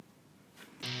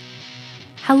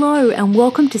Hello and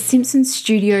welcome to Simpsons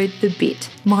Studio The Bit.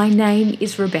 My name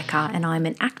is Rebecca and I'm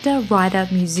an actor, writer,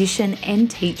 musician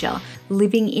and teacher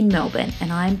living in Melbourne,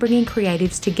 and I'm bringing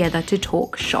creatives together to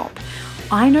talk shop.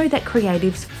 I know that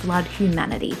creatives flood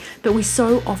humanity, but we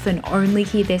so often only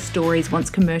hear their stories once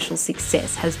commercial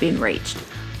success has been reached.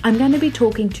 I'm going to be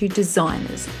talking to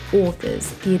designers, authors,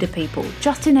 theatre people,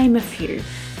 just to name a few,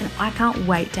 and I can't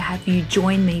wait to have you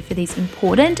join me for these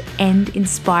important and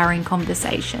inspiring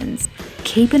conversations.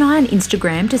 Keep an eye on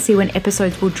Instagram to see when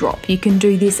episodes will drop. You can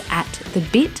do this at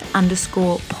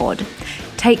 @thebit_pod.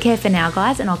 Take care for now,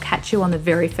 guys, and I'll catch you on the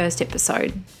very first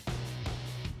episode.